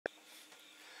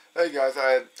Hey guys,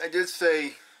 I did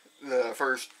say the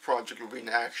first project would be an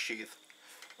axe sheath.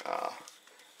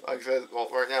 Like I said, well,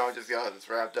 right now I just got this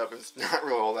wrapped up and it's not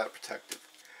really all that protective.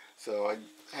 So I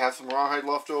have some rawhide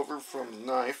left over from the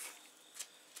knife.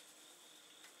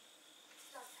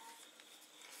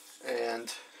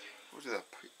 And, where did that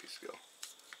piece go?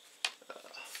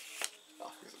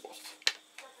 Oh, here's the bolt.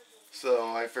 So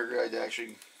I figured I'd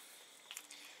actually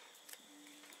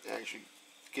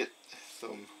get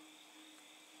some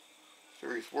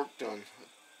serious work done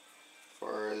as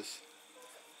far as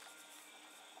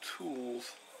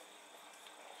tools,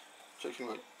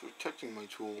 protecting my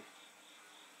tool.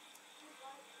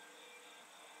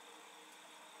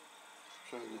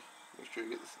 Trying to make sure I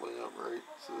get this laid out right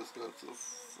so it's not so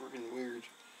freaking weird.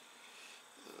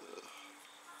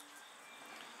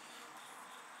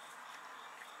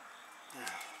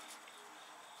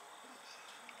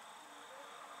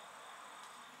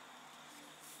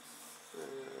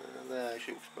 That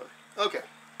actually looks better. Okay.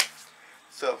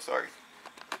 So, sorry.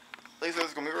 At least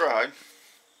it's going to be rawhide.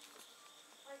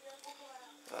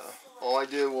 All I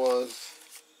did was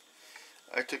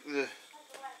I took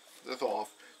this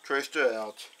off, traced it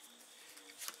out,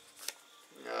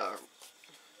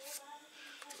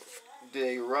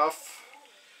 did a rough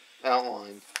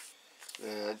outline,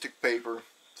 and I took paper.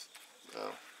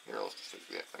 Here, let's just take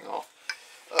that thing off.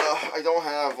 I don't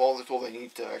have all the tools I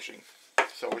need to actually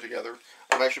sew it together.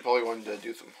 I'm actually probably going to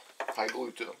do some high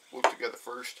glue to glue together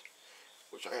first,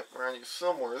 which I have around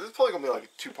somewhere. This is probably going to be like a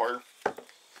two-parter.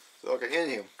 So, okay,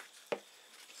 anywho.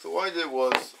 So what I did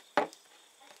was,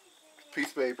 piece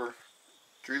of paper,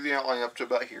 drew the outline up to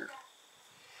about here.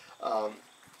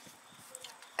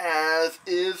 As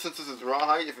is, since this is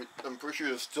rawhide, I'm pretty sure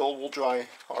it still will dry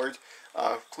hard.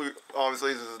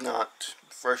 Obviously, this is not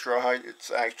fresh rawhide. It's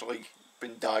actually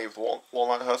been dyed with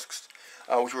walnut husks,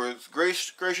 which was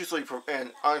graciously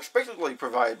and unexpectedly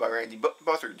provided by Randy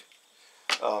Buzzard.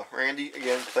 Randy,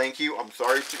 again, thank you. I'm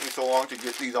sorry it took me so long to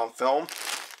get these on film.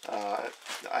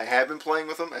 I have been playing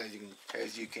with them,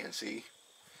 as you can see.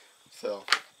 So,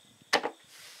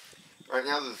 right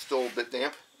now this is still a bit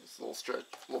damp. It's a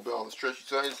little bit on the stretchy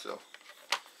side. So,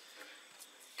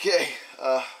 okay.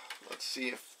 Let's see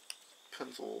if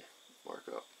pencil will mark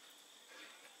up.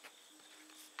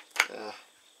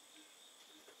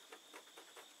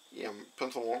 Yeah,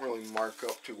 pencil won't really mark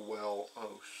up too well.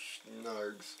 Oh,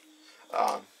 snargs.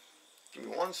 Give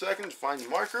me 1 second to find the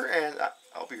marker, and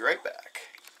I'll be right back.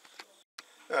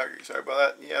 Okay, sorry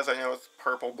about that. Yes, I know it's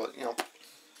purple, but, you know,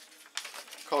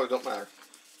 color don't matter.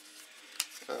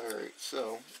 Alright,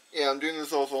 so, yeah, I'm doing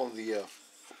this also on the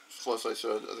flat side,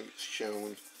 so I think it's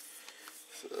shown.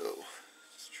 So,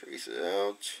 let's trace it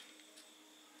out.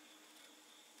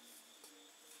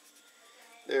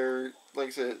 There, like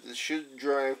I said, it should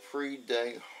dry pretty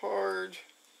dang hard.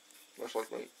 Much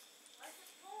like my...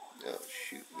 Oh,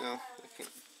 shoot, no, I can't,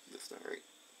 that's not right.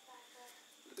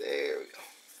 There we go.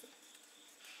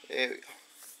 There we go.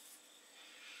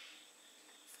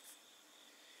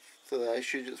 So that I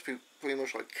should just be pretty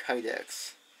much like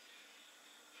Kydex.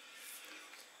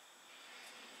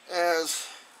 As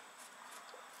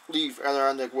Leaf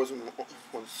Adirondack wasn't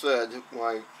once said when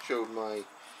I showed my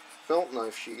belt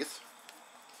knife sheath,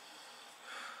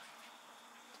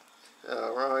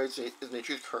 rawhide is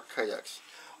nature's Kydex.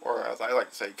 Or as I like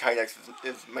to say, Kydex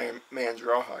is man's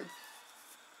rawhide.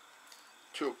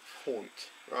 To a point.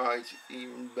 Rawhide's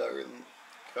even better than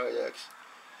Kydex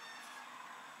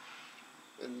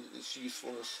and its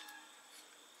usefulness.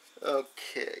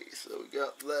 Okay, so we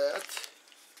got that.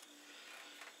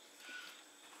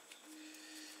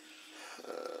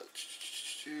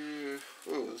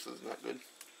 Oh, this is not good.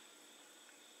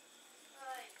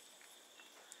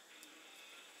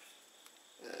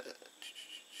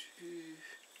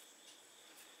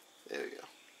 There we go.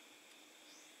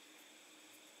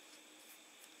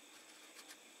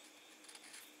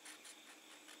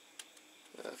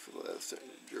 I feel that's starting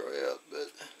to dry out a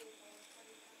bit.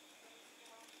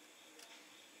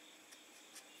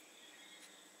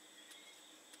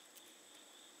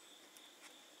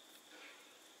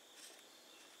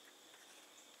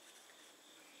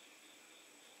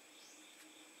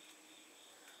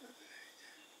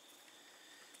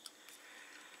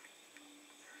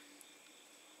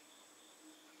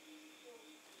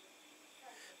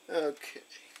 Okay.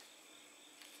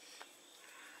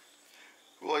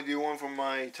 Will I do one for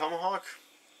my tomahawk?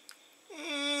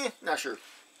 Not sure. Of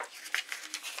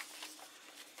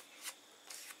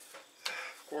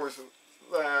course,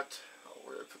 that. Oh,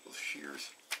 where did I put those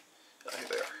shears? Here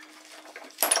they are.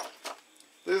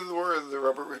 This is where the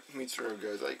rubber meets the road,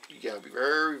 guys. You gotta be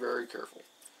very, very careful.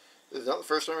 This is not the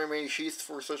first time I made a sheath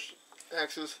for such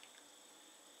axes.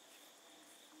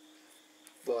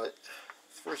 But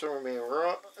it's the first time I'm being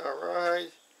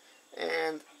rawhide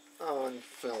and on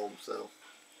film, so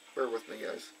bear with me,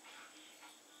 guys.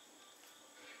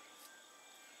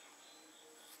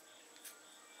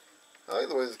 I like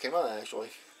the way this came out, actually.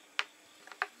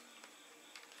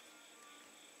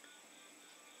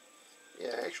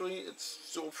 Yeah, actually, it's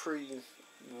still pretty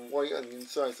white on the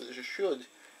inside, so it should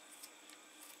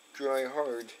dry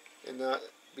hard and not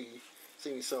be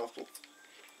semi-soft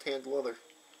tanned leather.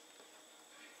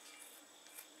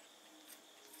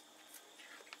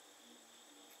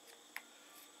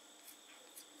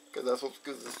 Because that's what's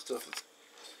good. This stuff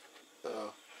is.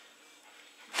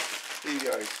 See,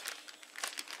 guys.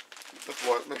 That's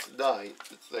what makes it dye.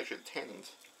 It's actually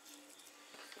tannins.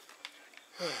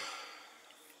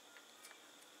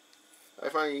 I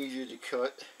find it easier to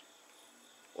cut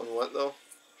when wet, though.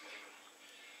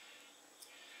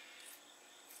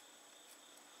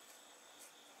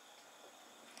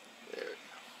 There.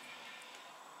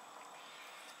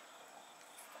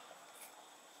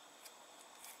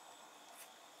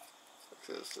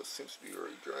 This seems to be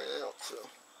already drying out, so.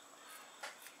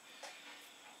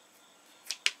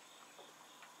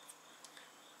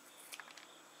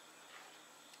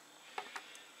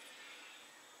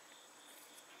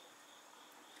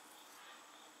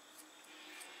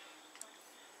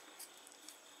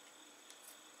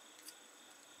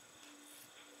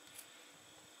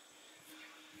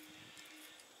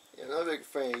 Yeah, I'm not a big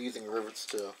fan of using rivets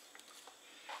to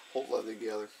hold leather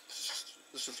together. It's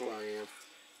just what I am.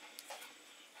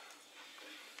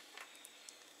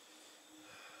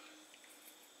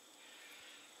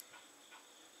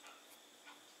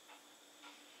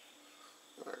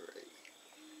 Alright.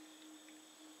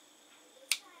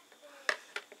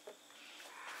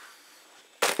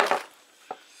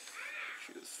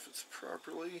 Sure this fits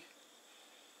properly.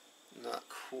 Not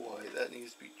quite. That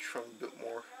needs to be trimmed a bit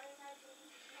more.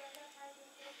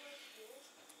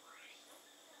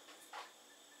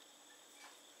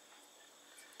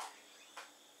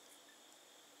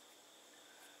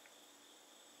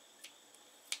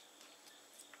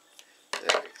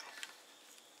 There we go.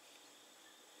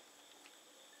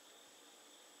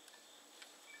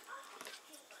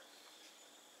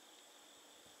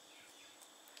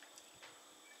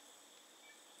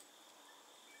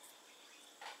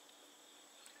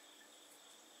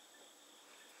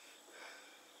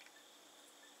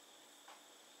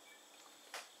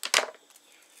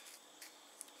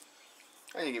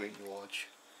 I need to give me a watch.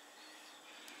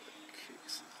 Okay,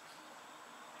 so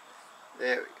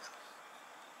there we go.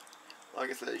 Like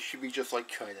I said, it should be just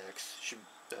like Kydex. Should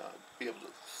be able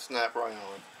to snap right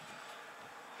on.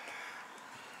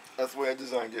 That's the way I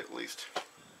designed it, at least.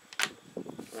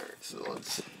 Alright, so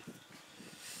let's...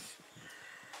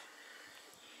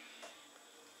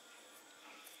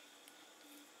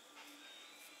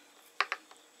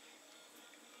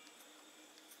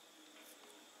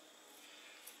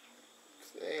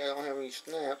 Say I don't have any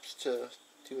snaps to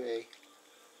do a...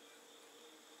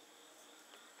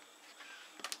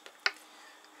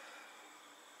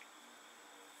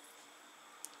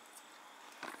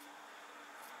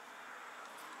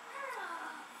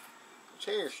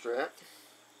 chain strap.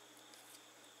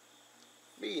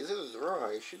 B, this is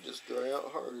dry. It should just dry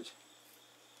out hard.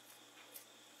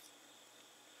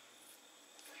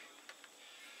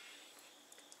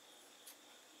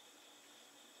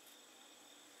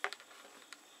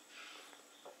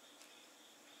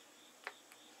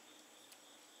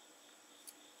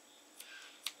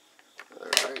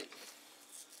 Alright.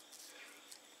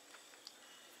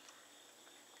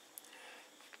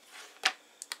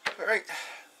 Alright.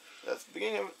 That's the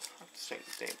beginning of it. I'll just take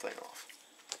this damn thing off.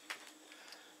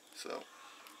 So.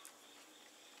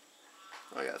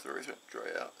 Oh yeah, it's already starting to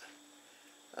dry out.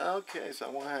 Okay, so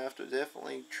I'm going to have to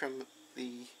definitely trim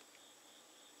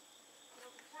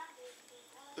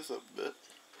this up a bit.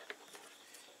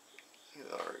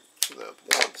 Alright, so that up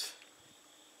once.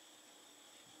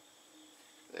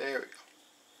 There we go.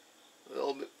 A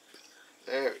little bit.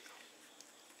 There we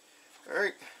go.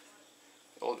 Alright.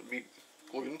 It'll be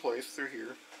glued in place through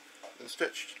here and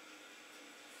stitched.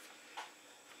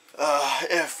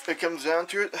 If it comes down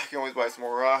to it, I can always buy some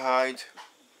more rawhide.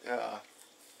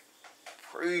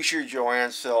 Pretty sure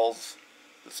Joanne sells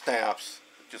the snaps.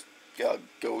 Just gotta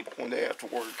go one day after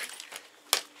work.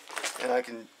 And I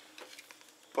can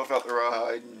buff out the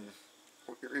rawhide and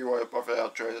rewire buff it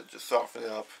out, try to just soften it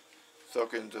up,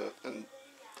 soak into and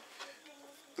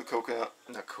the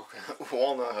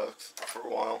walnut hooks for a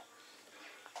while.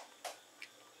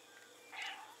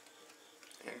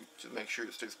 And just make sure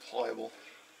it stays pliable.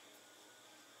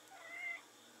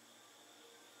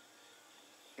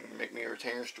 me a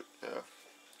retainer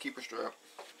keeper strap.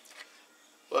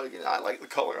 But again, I like the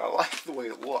color. I like the way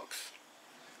it looks.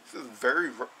 This is very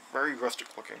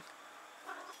rustic looking,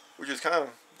 which is kind of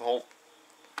the whole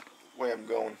way I'm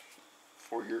going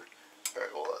for here. All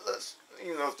right, well, let's,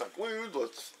 even though it's not glued,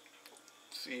 let's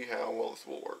see how well this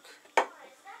will work.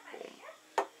 Boom.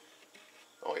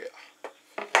 Oh yeah.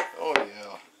 Oh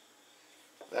yeah.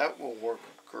 That will work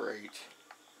great.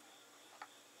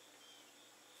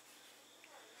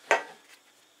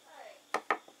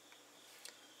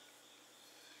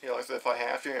 Yeah, like I said, if I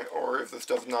have to, or if this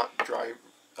does not dry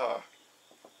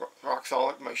rock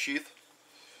solid, my sheath,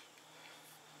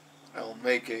 I'll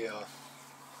make a,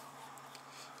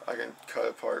 I can cut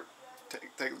apart,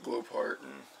 take the glue apart,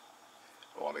 and,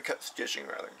 well, I'm going to cut stitching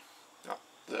rather, not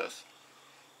this.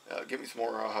 Give me some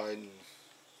more rawhide, and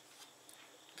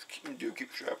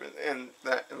keep strapping. And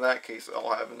in that case,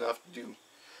 I'll have enough to do,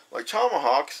 like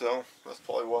tomahawk, so that's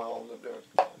probably what I'll end up doing.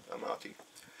 I'm out to.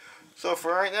 So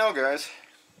for right now, guys,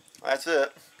 that's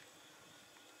it.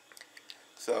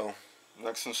 So,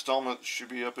 next installment should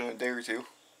be up in a day or two.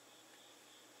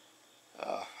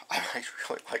 I'm actually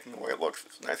really liking the way it looks.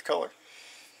 It's a nice color.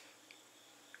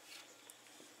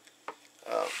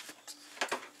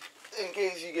 In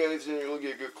case you guys didn't really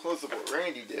get a good close-up of what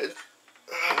Randy did,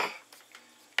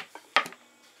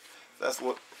 that's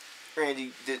what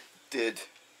Randy did.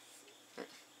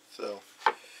 So,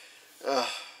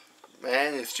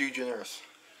 man, it's too generous.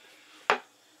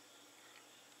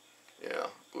 Yeah,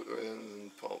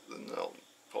 and then I'll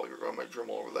probably run my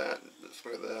Dremel over that and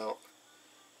smooth it out.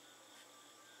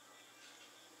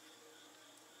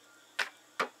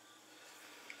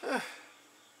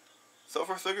 So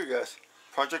far so good, guys.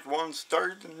 Project 1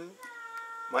 started and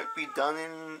might be done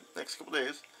in the next couple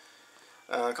days.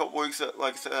 A couple weeks,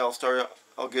 like I said, I'll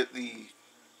get the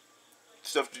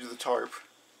stuff to do the tarp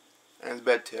and the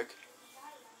bed tick.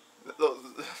 The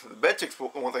bed tick's the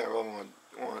one thing I really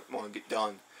want to get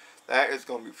done. That is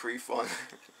going to be pretty fun.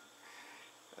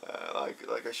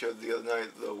 Like I showed the other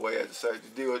night, the way I decided to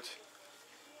do it.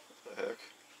 What the heck?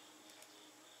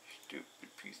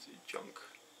 Stupid piece of junk.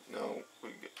 No, we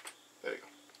can get. There you go.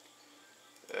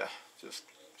 Yeah, just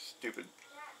stupid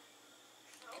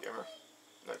camera.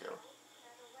 Not camera.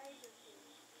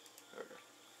 Okay.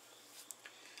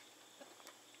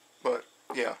 But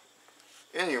yeah.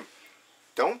 Anyway,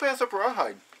 don't pass up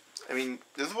rawhide. I mean,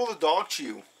 this is what the dog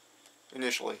chew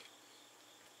initially.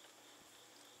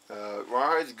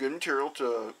 Rawhide is good material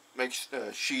to make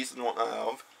sheaths and whatnot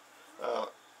out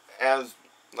of. As,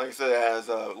 like I said, as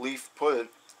Leaf put it,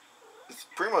 it's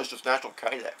pretty much just natural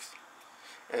kydex.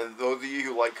 And those of you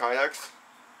who like kydex,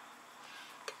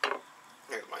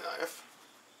 here's my knife.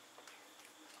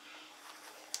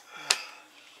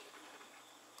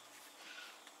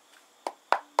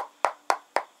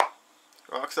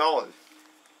 Rock solid.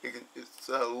 It's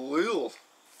a little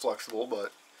flexible,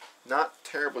 but not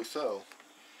terribly so.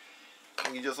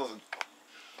 And you just listen.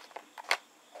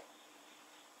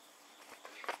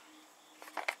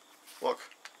 Look,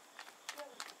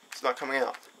 it's not coming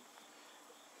out.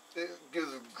 It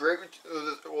gives a great,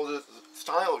 well, the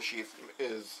style of sheath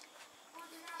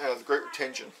has great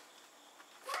retention.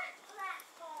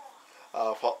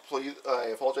 Please, I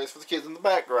apologize for the kids in the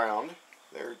background.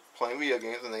 They're playing video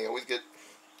games and they always get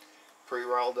pretty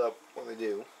riled up when they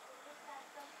do.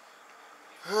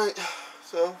 Alright,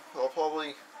 so I'll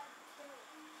probably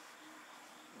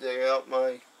dig out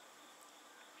my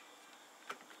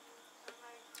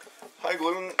high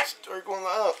glue and start going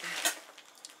that up.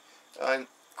 And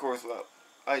of course,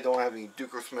 I don't have any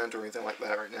Duco cement or anything like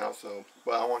that right now, so,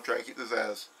 but I want to try to keep this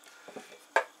as,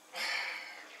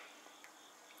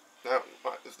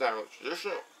 it's not really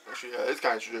traditional. Actually, yeah, it's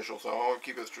kind of traditional, so I want to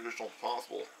keep it as traditional as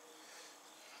possible.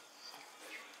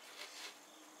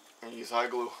 And use high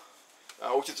glue,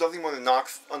 which is nothing more than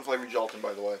Knox unflavored gelatin,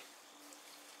 by the way.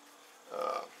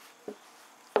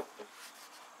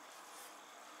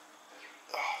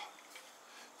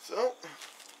 So,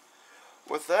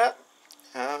 with that,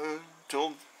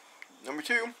 till number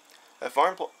 2, have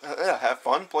fun,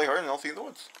 play hard, and I'll see you in the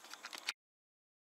woods.